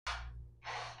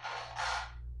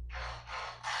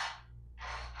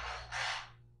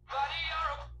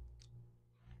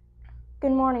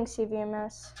Good morning,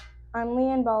 CVMS. I'm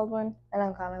Leanne Baldwin, And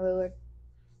I'm Connor Willard.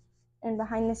 and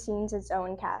behind the scenes, it's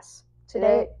Owen Cass.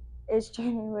 Today is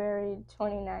January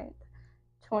 29th,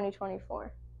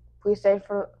 2024. Please stand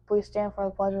for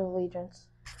the Pledge of Allegiance.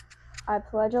 I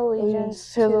pledge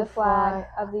allegiance to the flag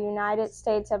of the United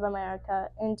States of America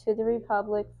and to the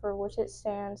republic for which it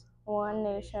stands, one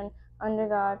nation, under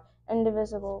God,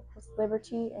 indivisible, with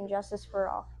liberty and justice for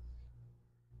all.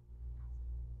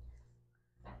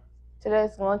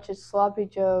 Today's lunch is sloppy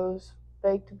joes,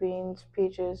 baked beans,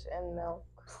 peaches, and milk.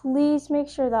 Please make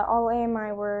sure that all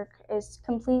AMI work is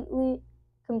completed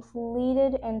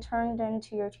and turned in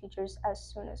to your teachers as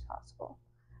soon as possible.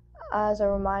 As a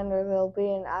reminder, there'll be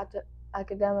an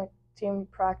academic team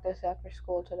practice after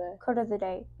school today. Quote of the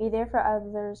day: be there for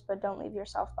others, but don't leave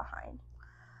yourself behind.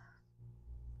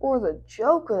 Or the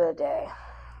joke of the day: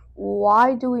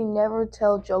 why do we never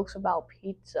tell jokes about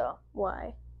pizza?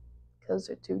 Why? Because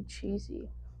they're too cheesy.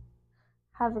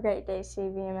 Have a great day,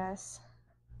 CVMS.